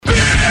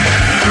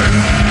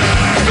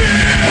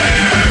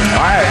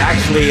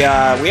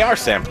actually, we are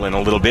sampling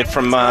a little bit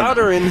from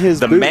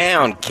the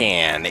Man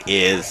Can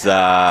is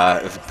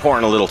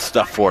pouring a little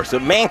stuff for us. The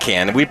Man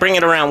Can, we bring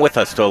it around with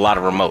us to a lot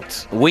of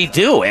remotes. We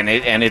do, and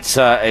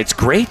it's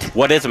great.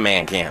 What is a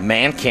Man Can?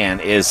 Man Can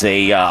is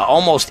a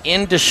almost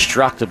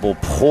indestructible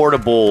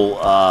portable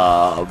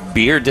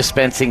beer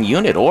dispensing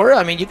unit. Or,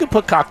 I mean, you could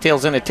put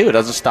cocktails in it too. It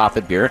doesn't stop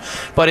at beer.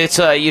 But it's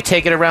you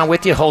take it around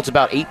with you. It holds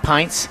about 8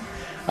 pints.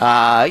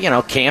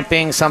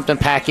 Camping, something,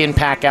 pack in,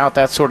 pack out,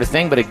 that sort of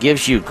thing. But it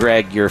gives you,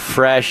 Greg, your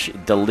fresh,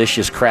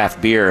 delicious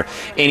craft beer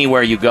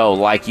anywhere you go,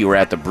 like you were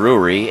at the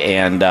brewery.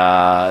 And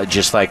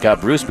just like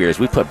Brews beers,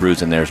 we put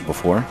brews in theirs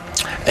before.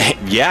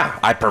 Yeah,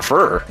 I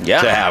prefer to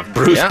have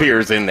Brews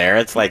beers in there.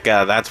 It's like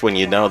that's when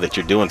you know that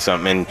you're doing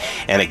something.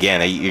 And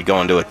again, you're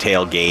going to a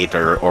tailgate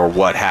or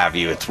what have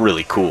you. It's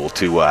really cool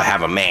to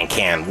have a Man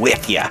Can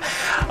with you.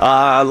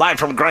 Live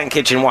from Grind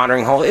Kitchen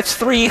Watering Hole, it's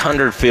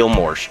 300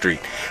 Fillmore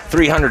Street.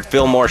 300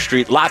 Fillmore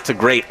Street, lots of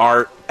great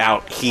art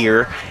out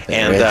here,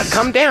 and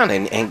come down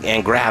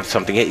and grab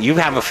something. You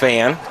have a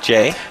fan,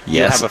 Jay. Yes,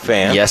 you have a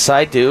fan. Yes,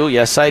 I do.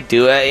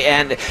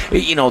 And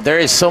there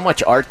is so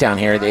much art down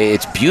here.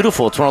 It's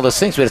beautiful. It's one of those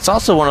things, but it's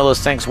also one of those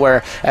things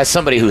where, as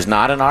somebody who's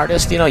not an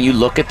artist, you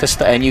look at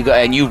this and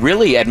you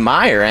really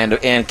admire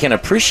and can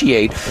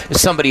appreciate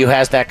somebody who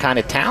has that kind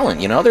of talent.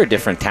 There are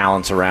different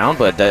talents around,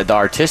 but the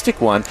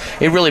artistic one,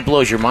 it really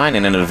blows your mind.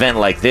 In an event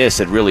like this,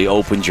 it really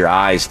opens your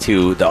eyes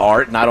to the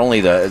art, not only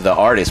the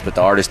artists, but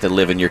the artists that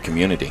live in your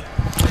community.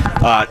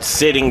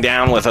 Sitting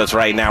down with us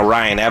right now,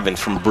 Ryan Evans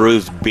from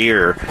Brews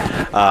Beer,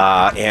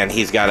 and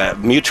he's got a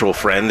mutual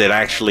friend that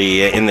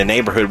actually in the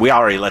neighborhood. We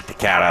already let the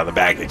cat out of the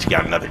bag that you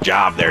got another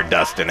job there,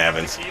 Duston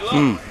Evans.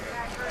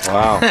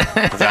 Wow.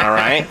 Is that all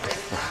right?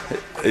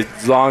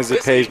 As long as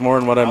it pays more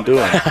than what I'm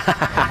doing.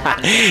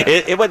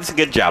 It was a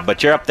good job,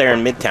 but you're up there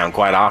in Midtown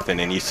quite often,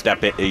 and you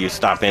stop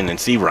in and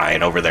see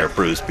Ryan over there at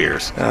Brews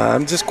Beers.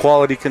 I'm just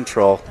quality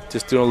control.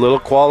 Just doing a little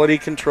quality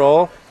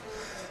control,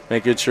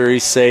 making sure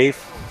he's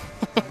safe.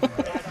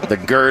 The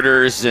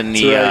girders and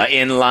the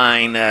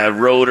inline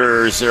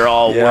rotors are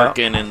all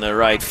working in the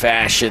right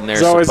fashion.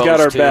 He's always got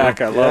our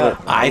back. I love it.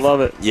 I love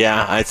it.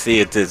 Yeah, I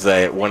see it as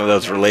one of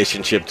those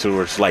relationships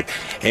where it's like,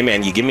 hey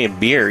man, you give me a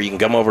beer, you can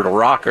come over to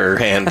Rocker,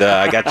 and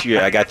I got you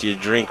a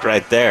drink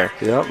right there.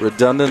 Yeah,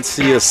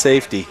 redundancy is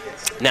safety.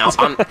 Now,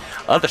 on the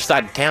other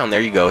side of town,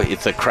 there you go.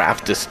 It's a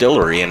craft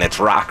distillery, and it's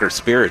Rocker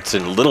Spirits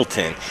in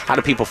Littleton. How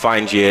do people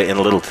find you in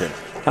Littleton?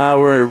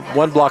 We're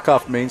 1 block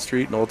off Main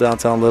Street in Old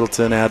Downtown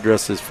Littleton.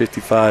 Address is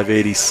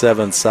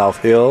 5587 South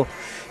Hill.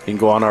 You can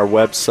go on our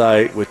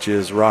website, which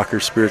is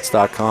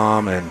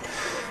rockerspirits.com, and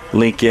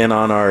link in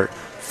on our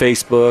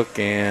Facebook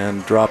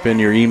and drop in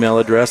your email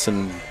address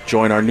and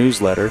join our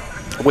newsletter.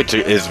 Which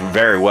is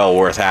very well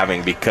worth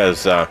having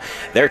because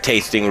their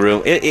tasting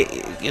room,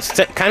 it's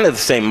kind of the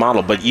same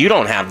model, but you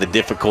don't have the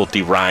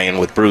difficulty, Ryan,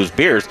 with Brews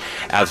Beers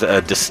as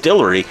a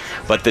distillery.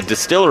 But the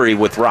distillery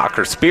with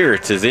Rocker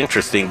Spirits is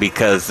interesting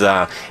because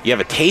you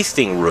have a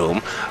tasting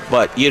room,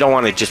 but you don't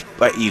want to just,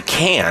 but you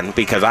can,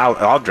 because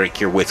I'll drink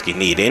your whiskey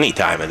neat any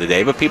time of the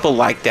day, but people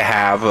like to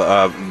have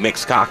a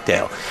mixed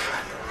cocktail.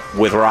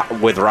 With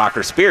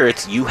Rocker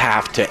Spirits, you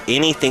have to,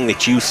 anything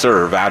that you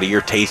serve out of your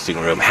tasting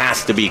room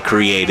has to be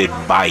created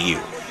by you.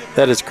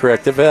 That is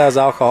correct. If it has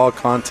alcohol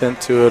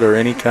content to it or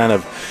any kind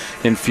of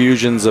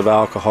infusions of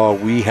alcohol,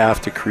 we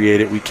have to create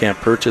it. We can't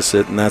purchase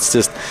it, and that's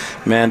just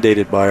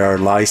mandated by our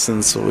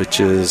license, which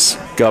is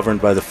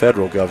governed by the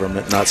federal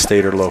government, not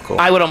state or local.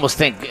 I would almost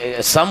think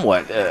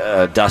somewhat,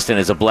 Dustin,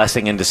 is a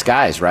blessing in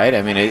disguise, right?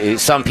 I mean,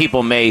 some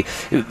people may,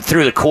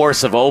 through the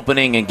course of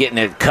opening and getting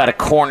to cut a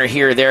corner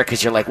here or there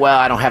because you're like, well,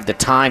 I don't have the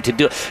time to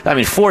do it. I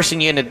mean, forcing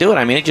you into do it,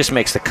 I mean, it just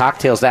makes the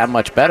cocktails that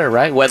much better,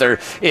 right? Whether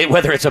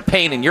it's a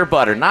pain in your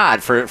butt or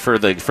not, for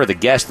the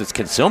guest that's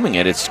consuming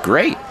it, it's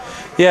great.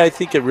 Yeah, I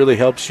think it really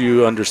helps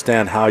you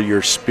understand how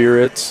your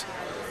spirits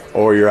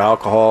or your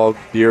alcohol,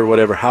 beer,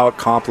 whatever, how it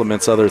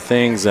complements other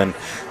things. And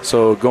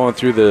so going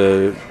through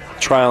the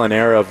trial and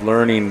error of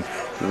learning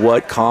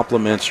what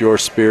complements your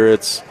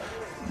spirits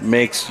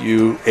makes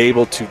you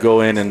able to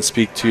go in and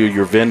speak to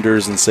your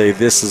vendors and say,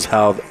 this is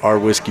how our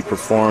whiskey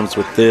performs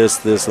with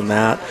this, and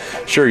that.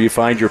 Sure, you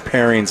find your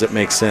pairings that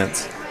make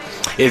sense.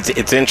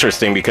 It's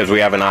interesting because we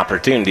have an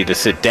opportunity to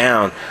sit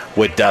down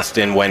with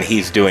Dustin when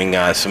he's doing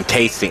some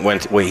tasting. When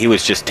he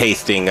was just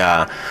tasting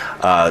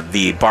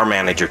the bar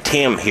manager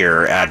Tim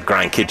here at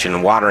Grind Kitchen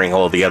and Watering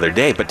Hole the other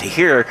day. But to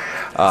hear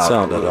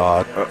sounded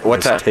odd.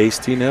 What's that?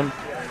 Tasting him.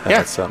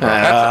 Yeah.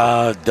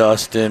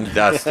 Dustin.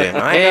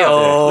 I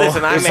know.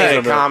 Listen, I made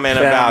a comment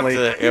about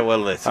well,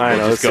 listen. I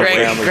know. We'll just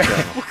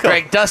go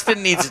Greg,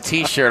 Dustin needs a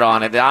T-shirt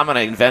on it. I'm going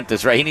to invent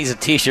this, right? He needs a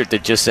T-shirt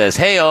that just says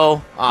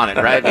 "Hey-oh" on it,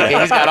 right?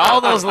 He's got all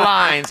those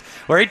lines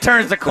where he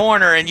turns the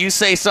corner and you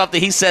say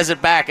something, he says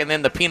it back, and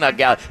then the peanut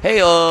gal,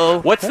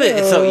 "Hey-oh."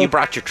 So you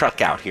brought your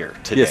truck out here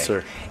today? Yes,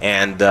 sir.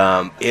 And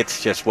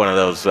it's just one of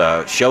those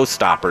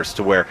showstoppers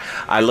to where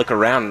I look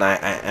around and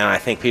I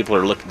think people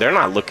are looking. They're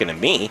not looking at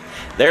me.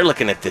 They're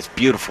looking at this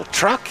beautiful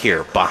truck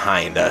here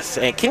behind us.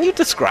 And can you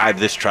describe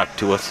this truck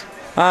to us?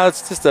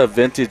 It's just a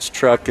vintage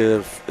truck.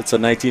 It's a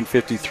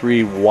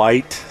 1953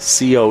 white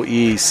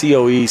COE.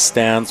 COE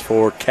stands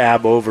for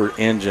cab over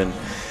engine.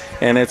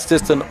 And it's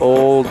just an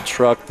old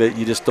truck that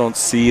you just don't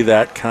see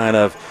that kind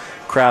of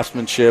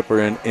craftsmanship or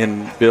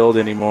in build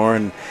anymore.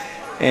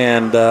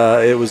 And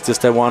it was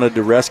just, I wanted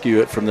to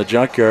rescue it from the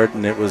junkyard,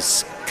 and it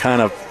was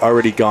kind of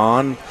already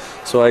gone.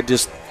 So I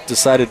just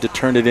decided to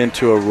turn it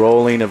into a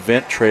rolling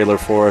event trailer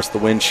for us. The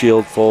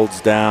windshield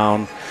folds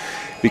down,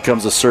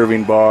 becomes a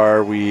serving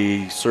bar.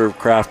 We serve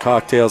craft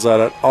cocktails out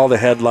of all the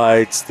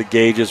headlights, the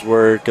gauges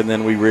work, and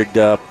then we rigged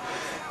up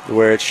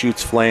where it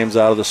shoots flames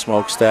out of the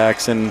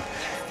smokestacks. And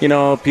you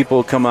know,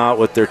 people come out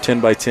with their 10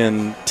 by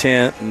 10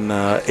 tent and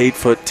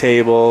 8-foot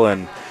table,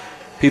 and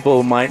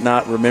people might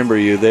not remember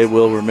you. They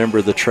will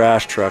remember the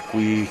trash truck.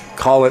 We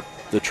call it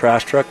the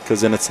trash truck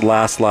because in its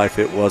last life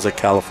it was a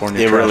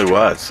California trash truck. It really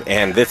was.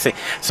 And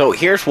so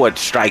here's what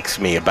strikes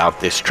me about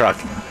this truck.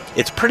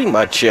 It's pretty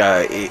much,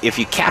 if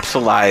you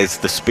capsulize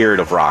the spirit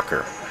of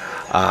rocker,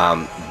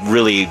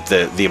 really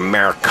the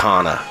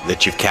Americana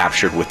that you've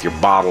captured with your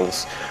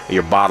bottles,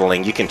 your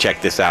bottling. You can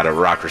check this out at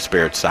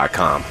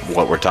rockerspirits.com,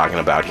 what we're talking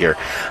about here.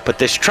 But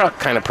this truck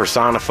kind of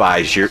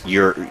personifies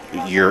your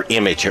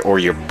image or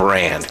your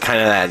brand,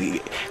 kind of that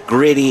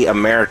gritty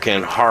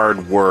American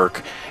hard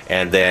work,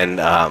 and then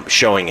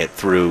showing it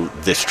through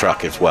this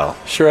truck as well.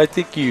 Sure, I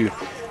think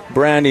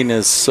branding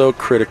is so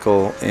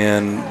critical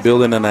in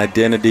building an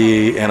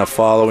identity and a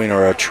following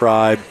or a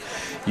tribe.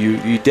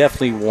 You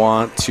definitely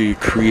want to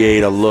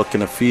create a look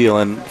and a feel,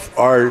 and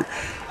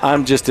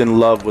I'm just in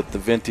love with the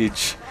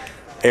vintage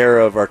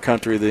era of our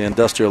country, the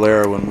industrial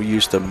era, when we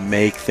used to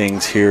make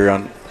things here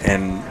and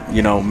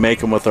make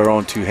them with our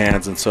own two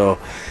hands. And so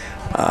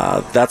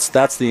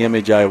that's the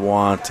image I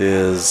want,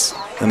 is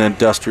an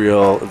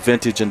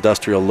vintage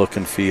industrial look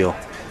and feel.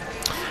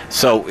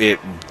 So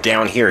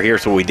down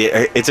here's what we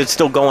did. Is it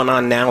still going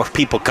on now? If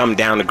people come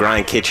down to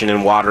Grind Kitchen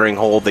and Watering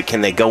Hole, can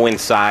they go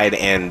inside,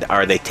 and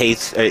are they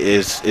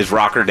is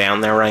Rocker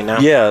down there right now?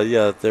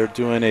 Yeah, they're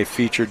doing a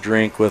featured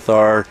drink with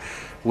our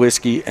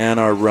whiskey and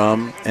our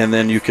rum, and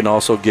then you can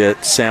also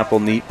get sample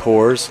neat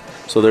pours.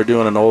 So they're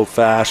doing an old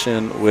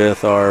fashioned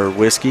with our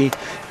whiskey,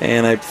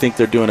 and I think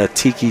they're doing a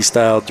tiki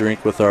style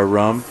drink with our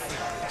rum.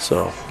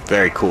 So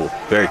very cool.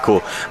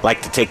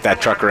 Like to take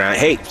that truck around.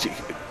 Hey,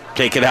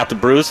 take it out to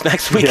Bruce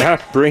next week.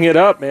 Yeah, bring it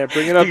up, man.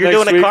 Bring it up You're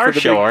next doing a week car for the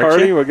show, big aren't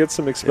party. you? We'll get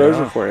some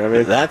exposure for you. I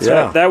mean,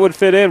 that would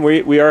fit in.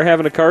 We are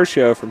having a car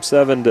show from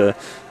 7 to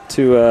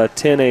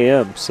 10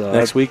 a.m. So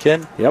next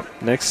weekend?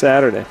 Yep, next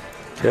Saturday.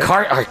 Okay.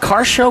 Are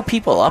car show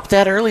people up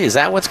that early? Is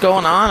that what's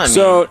going on? I mean,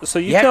 so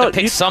you have to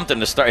pick something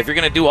to start. If you're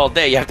going to do all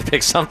day, you have to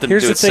pick something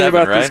Here's to do the thing 7,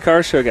 about right? these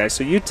car show guys.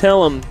 So you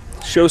tell them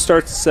show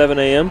starts at 7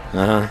 a.m.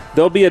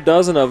 There'll be a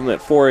dozen of them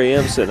at 4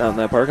 a.m. sitting out in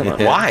that parking lot.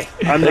 Why?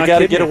 They got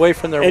to get away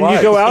from their wives. And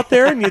you go out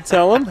there and you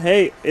tell them,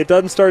 hey, it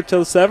doesn't start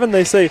till 7.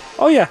 They say,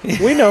 oh, yeah,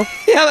 we know.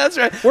 Yeah, that's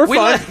right. We're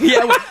fine. We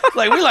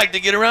like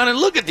to get around and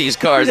look at these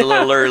cars a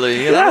little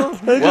early, you know?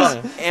 They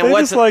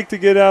just like to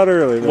get out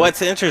early. Man.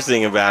 What's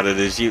interesting about it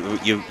is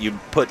you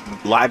put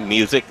live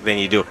music, then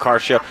you do a car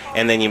show,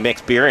 and then you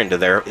mix beer into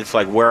there. It's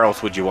like, where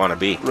else would you want to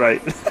be?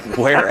 Right.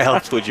 Where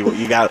else would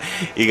you got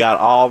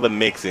all the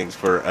mixings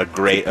for a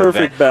great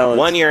perfect event. Balance.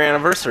 1 year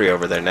anniversary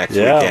over there next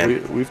weekend.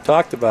 Yeah, we've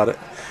talked about it.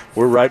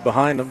 We're right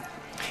behind them.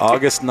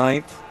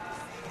 September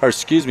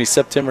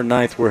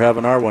 9th, we're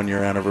having our 1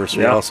 year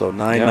anniversary also,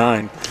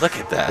 9/9. Look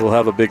at that. We'll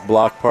have a big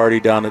block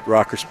party down at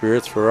Rocker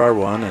Spirits for our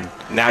one. And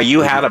now,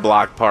 you had a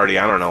block party,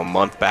 I don't know, a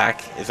month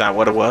back. Is that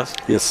what it was?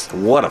 Yes.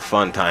 What a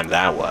fun time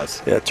that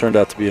was. Yeah, it turned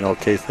out to be an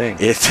okay thing.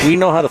 We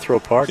know how to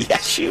throw parties.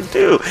 Yes, you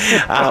do.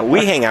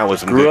 We hang out with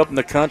some Grew up in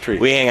the country.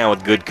 We hang out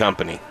with good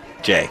company.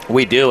 Jay.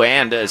 We do,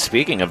 and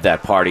speaking of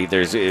that party,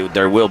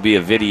 there will be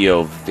a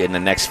video in the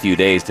next few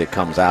days that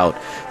comes out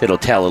that'll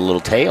tell a little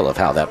tale of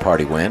how that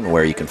party went,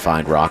 where you can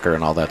find Rocker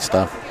and all that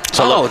stuff.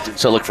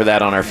 So look for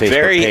that on our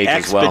Facebook page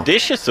as well. Very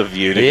expeditious of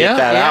you to get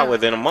that out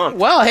within a month.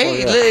 Well,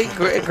 hey,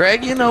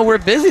 Greg, we're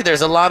busy.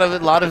 There's a lot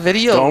of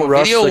video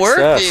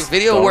work.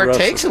 Video work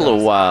takes a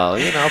little while,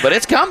 but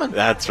it's coming.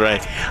 That's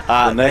right.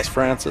 The next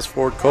Francis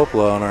Ford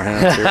Coppola on our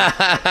hands here.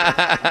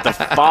 The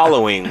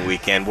following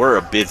weekend, we're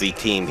a busy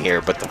team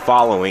here, but the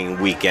following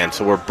weekend,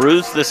 so we're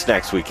Bruised this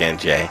next weekend,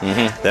 Jay.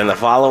 Mm-hmm. Then the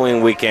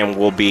following weekend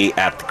we'll be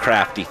at the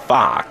Crafty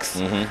Fox,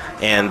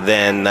 and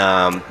then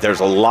there's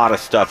a lot of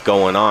stuff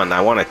going on.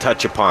 I want to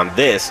touch upon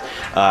this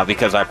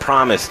because I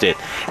promised it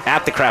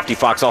at the Crafty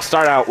Fox. I'll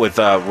start out with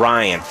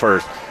Ryan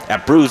first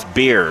at Bruised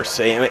Beers.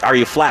 Are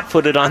you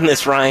flat-footed on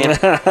this, Ryan?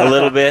 A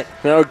little bit?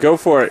 No, go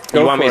for it.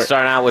 You want me to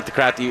start out with the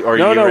Crafty, or are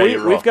you ready to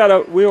roll?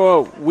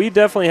 We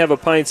definitely have a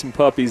Pints and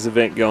Puppies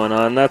event going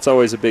on. That's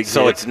always a big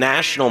So hit. it's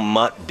National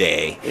Mutt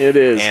Day. It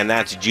is. And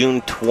that's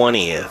June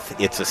 20th.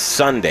 It's a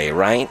Sunday,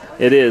 right?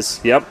 It is,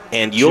 yep.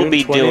 And you'll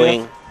be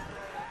doing...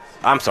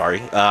 I'm sorry.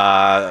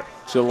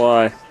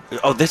 July.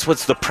 Oh, this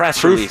was the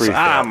press release.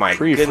 My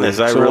goodness,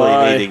 I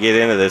really need to get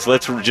into this.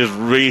 Let's just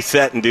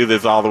reset and do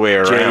this all the way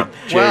around.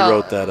 Jay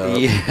wrote that up.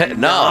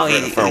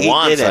 Yeah, for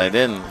once, I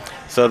didn't.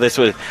 So this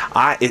was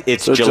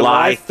it's So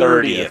July July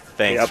 30th.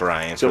 Thanks, Yep.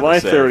 Ryan. July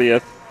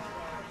 30th.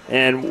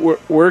 And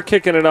we're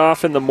kicking it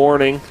off in the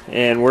morning,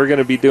 and we're going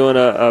to be doing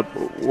a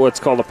what's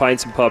called a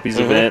Pints and Puppies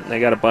event. And they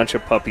got a bunch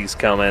of puppies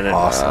coming, and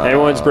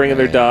everyone's bringing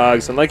their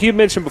dogs. And like you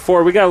mentioned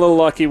before, we got a little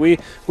lucky. We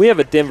have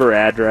a Denver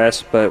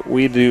address, but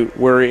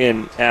we're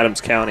in Adams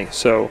County,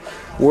 so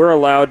we're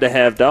allowed to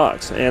have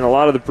dogs. And a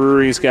lot of the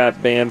breweries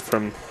got banned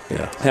from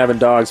having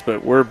dogs,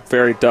 but we're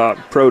very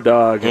pro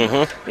dog.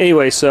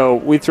 Anyway, so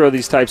we throw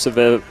these types of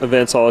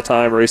events all the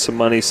time, raise some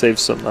money, save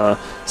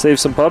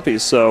some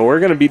puppies. So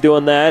we're going to be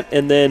doing that,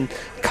 and then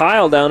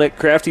Kyle down at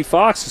Crafty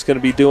Fox is going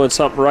to be doing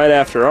something right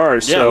after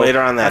ours. Yeah, so later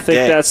on that I think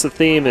day. that's the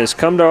theme: is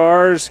come to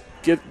ours.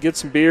 Get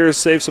some beers,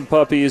 save some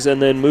puppies,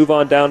 and then move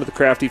on down to the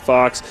Crafty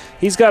Fox.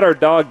 He's got our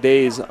dog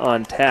days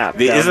on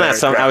tap. Isn't that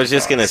something? I was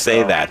just going to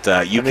say that.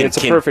 You can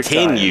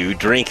continue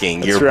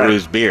drinking your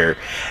Brews beer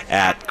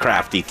at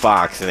Crafty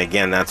Fox. And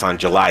again, that's on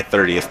July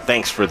 30th.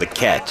 Thanks for the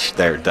catch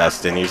there,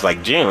 Dustin. He was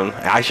like, June?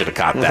 I should have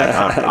caught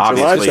that.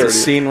 Obviously, it's a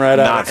scene right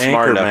out of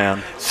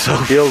Anchorman. So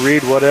he'll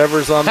read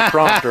whatever's on the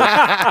prompter.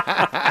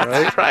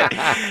 That's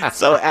right.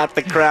 So at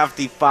the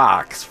Crafty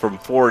Fox from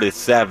 4 to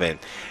 7,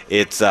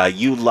 it's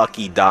You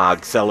Lucky Dog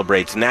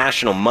celebrates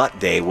National Mutt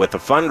Day with a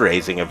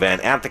fundraising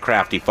event at the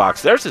Crafty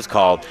Fox. Theirs is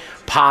called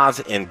Paws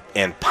and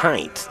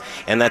Pints,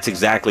 and that's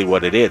exactly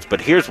what it is. But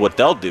here's what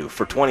they'll do.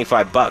 For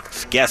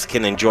 $25, guests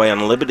can enjoy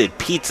unlimited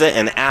pizza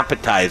and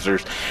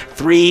appetizers,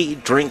 3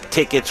 drink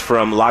tickets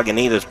from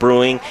Lagunitas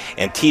Brewing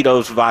and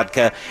Tito's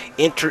Vodka.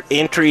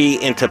 Entry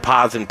into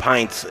Paws and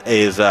Pints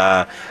is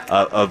a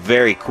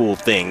very cool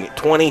thing.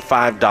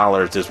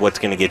 $25 is what's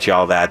going to get you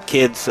all that.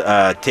 Kids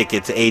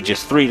tickets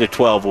ages 3 to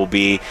 12 will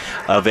be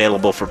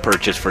available for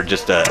purchase for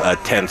just a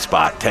 10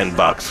 spot,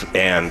 $10.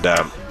 And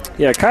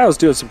yeah, Kyle's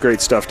doing some great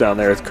stuff down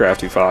there at the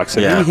Crafty Fox.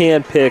 And he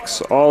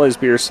handpicks all his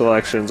beer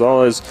selections,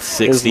 all his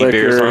 60 liquor,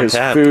 beers on his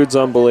tap. food's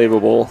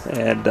unbelievable,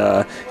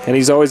 and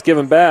he's always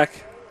giving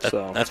back.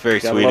 So that's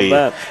very gotta sweet.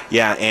 love that.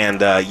 Yeah,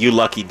 and You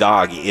Lucky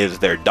Dog is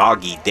their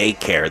doggy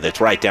daycare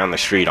that's right down the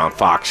street on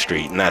Fox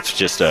Street, and that's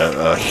just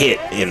a hit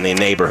in the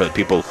neighborhood.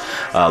 People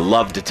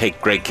love to take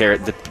great care.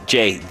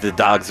 Jay, the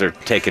dogs are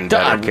taking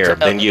better care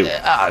than you.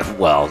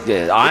 I'm all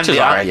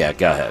right. Yeah,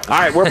 go ahead. All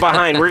right, we're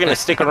behind. We're going to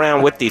stick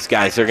around with these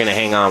guys. They're going to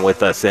hang on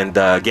with us. And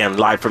again,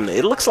 live from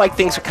it looks like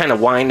things are kind of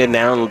winding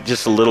down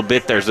just a little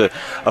bit. There's a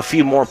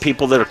few more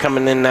people that are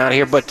coming in and out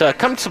here. But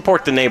come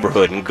support the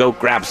neighborhood and go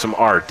grab some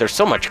art. There's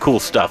so much cool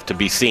stuff to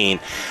be seen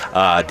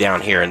down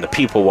here. And the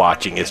people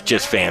watching is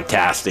just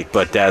fantastic.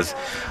 But as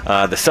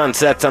the sun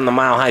sets on the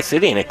Mile High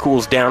City and it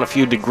cools down a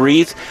few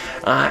degrees,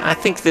 I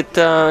think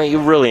that you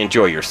really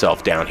enjoy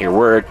yourself down here.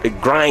 We're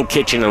at Grind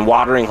Kitchen and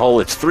Watering Hole.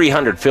 It's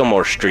 300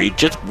 Fillmore Street,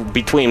 just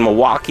between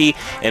Milwaukee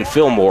and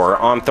Fillmore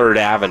on 3rd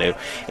Avenue.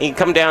 And you can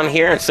come down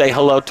here and say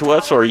hello to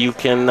us, or you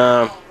can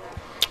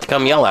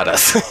come yell at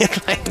us.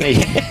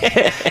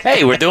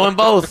 Hey, we're doing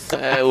both.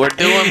 We're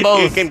doing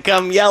both. You can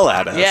come yell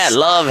at us. Yeah,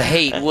 love,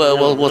 hate.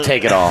 We'll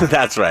take it all.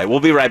 That's right. We'll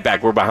be right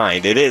back. We're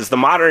behind. It is the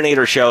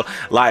Modernator Show,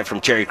 live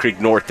from Cherry Creek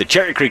North, the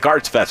Cherry Creek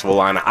Arts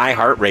Festival on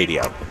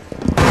iHeartRadio.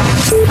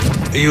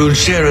 You'll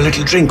share a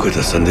little drink with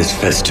us on this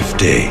festive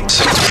day.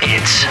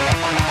 It's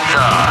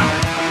the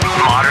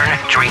Modern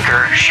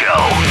Drinker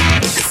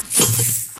Show.